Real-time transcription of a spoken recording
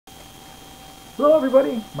Hello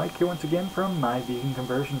everybody, Mike here once again from My Vegan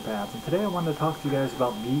Conversion Path, and today I wanted to talk to you guys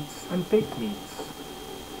about meats and fake meats,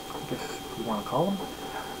 I guess you want to call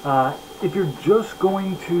them. If you're just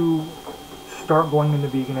going to start going into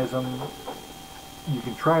veganism, you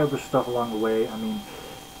can try other stuff along the way. I mean,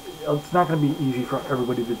 it's not going to be easy for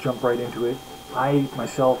everybody to jump right into it. I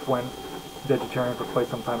myself went vegetarian for quite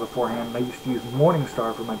some time beforehand, and I used to use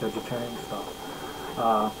Morningstar for my vegetarian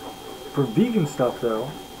stuff. For vegan stuff though,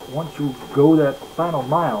 once you go that final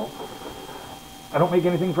mile, I don't make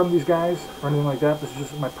anything from these guys or anything like that. This is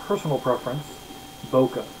just my personal preference.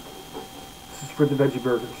 Boca. This is for the veggie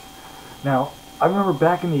burgers. Now, I remember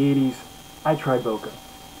back in the 80s, I tried Boca.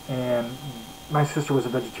 And my sister was a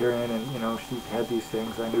vegetarian, and, you know, she had these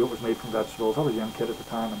things. I knew it was made from vegetables. I was a young kid at the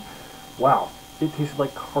time, and wow, it tasted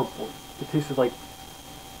like cardboard. It tasted like,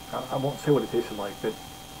 I won't say what it tasted like, but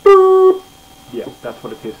yeah, that's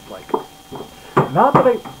what it tasted like. Not that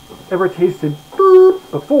I ever tasted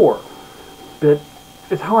before, but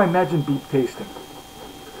it's how I imagine beef tasting.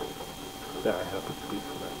 There, I had to put the beef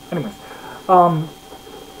for that.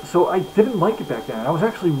 Anyways, so I didn't like it back then. I was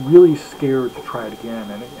actually really scared to try it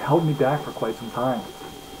again, and it held me back for quite some time.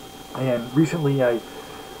 And recently I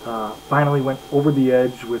finally went over the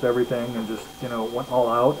edge with everything and just, you know, went all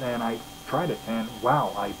out, and I tried it. And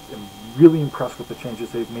wow, I am really impressed with the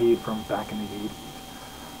changes they've made from back in the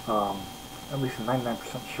 80s. At least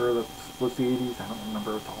 99% sure that was the 80s. I don't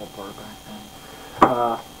remember. It's all blurred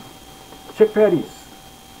back then. Chick patties.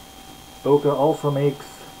 Boca also makes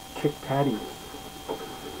chick patties.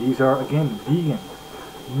 These are, again, vegan.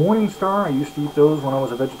 Morningstar, I used to eat those when I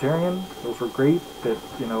was a vegetarian. Those were great, but,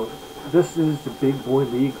 you know, this is the big boy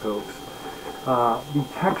league, folks. The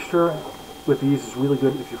texture with these is really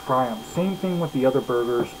good if you fry them. Same thing with the other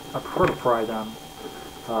burgers. I prefer to fry them.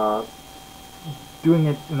 Doing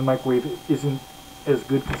it in the microwave isn't as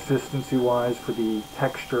good consistency-wise for the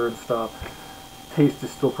texture and stuff. Taste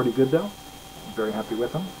is still pretty good, though. I'm very happy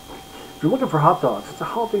with them. If you're looking for hot dogs, it's a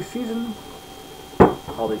holiday season.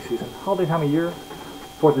 Holiday time of year.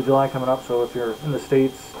 4th of July coming up, so if you're in the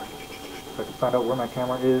States, if I can find out where my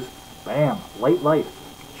camera is, bam, Light Life,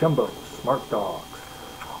 Jumbo, Smart Dogs.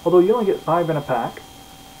 Although you only get 5 in a pack,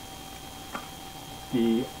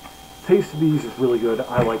 the taste of these is really good.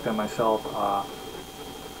 I like them myself.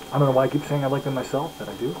 I don't know why I keep saying I like them myself, but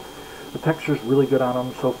I do. The texture is really good on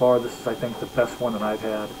them so far. This is, I think, the best one that I've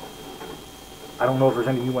had. I don't know if there's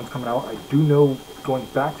any new ones coming out. I do know, going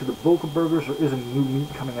back to the Boca burgers, there is a new meat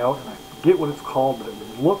coming out, and I forget what it's called, but it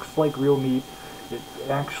looks like real meat. It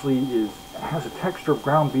actually has a texture of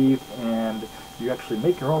ground beef, and you actually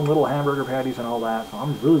make your own little hamburger patties and all that. So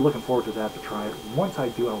I'm really looking forward to that, to try it. Once I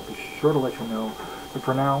do, I'll be sure to let you know. But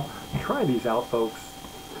for now, try these out, folks.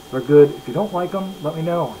 They're good. If you don't like them, let me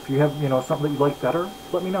know. If you have, you know, something that you like better,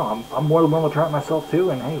 let me know. I'm more than willing to try it myself too,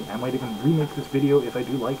 and hey, I might even remake this video if I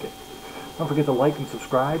do like it. Don't forget to like and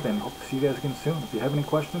subscribe, and hope to see you guys again soon. If you have any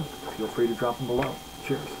questions, feel free to drop them below.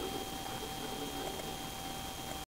 Cheers.